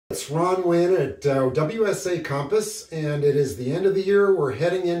It's Ron Wynn at WSA Compass, and it is the end of the year. We're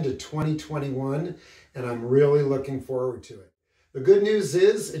heading into 2021, and I'm really looking forward to it. The good news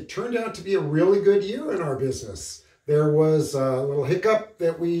is it turned out to be a really good year in our business. There was a little hiccup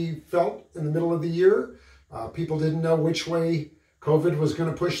that we felt in the middle of the year. People didn't know which way COVID was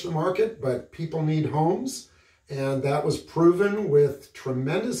going to push the market, but people need homes, and that was proven with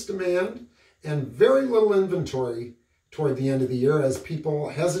tremendous demand and very little inventory toward the end of the year as people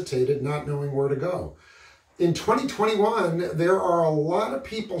hesitated, not knowing where to go. In 2021, there are a lot of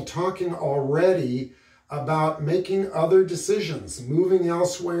people talking already about making other decisions, moving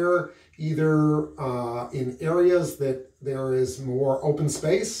elsewhere, either in areas that there is more open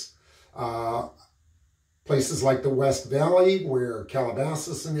space, places like the West Valley where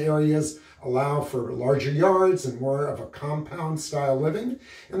Calabasas and areas allow for larger yards and more of a compound style living.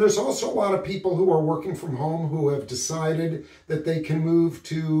 And there's also a lot of people who are working from home who have decided that they can move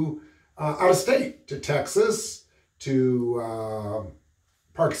to out of state, to Texas, to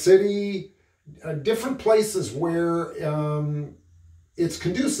Park City, different places where it's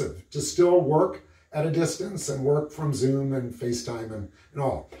conducive to still work at a distance and work from Zoom and FaceTime and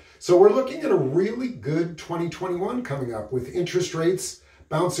all. So we're looking at a really good 2021 coming up with interest rates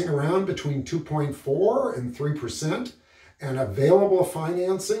bouncing around between 2.4 and 3% and available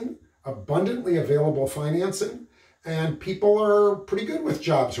financing, abundantly available financing. And people are pretty good with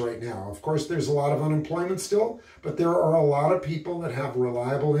jobs right now. Of course, there's a lot of unemployment still, but there are a lot of people that have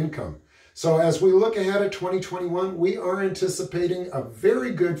reliable income. So as we look ahead at 2021, we are anticipating a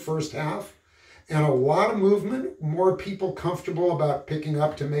very good first half and a lot of movement, more people comfortable about picking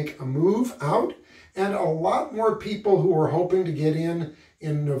up to make a move out, and a lot more people who are hoping to get in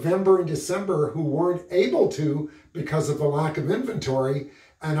November and December who weren't able to because of the lack of inventory,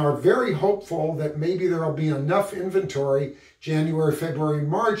 and are very hopeful that maybe there will be enough inventory January, February,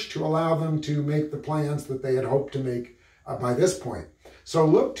 March to allow them to make the plans that they had hoped to make by this point. So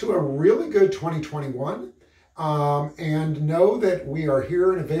look to a really good 2021. And know that we are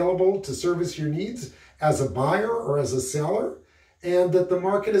here and available to service your needs as a buyer or as a seller, and that the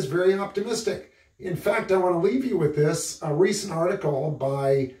market is very optimistic. In fact, I want to leave you with this, a recent article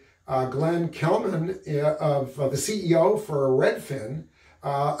by Glenn Kelman, of the CEO for Redfin,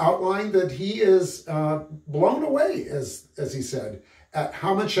 outlined that he is blown away, as he said, at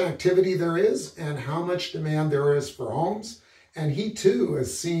how much activity there is and how much demand there is for homes. And he too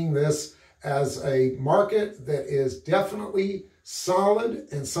is seeing this as a market that is definitely solid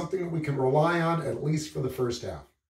and something that we can rely on, at least for the first half.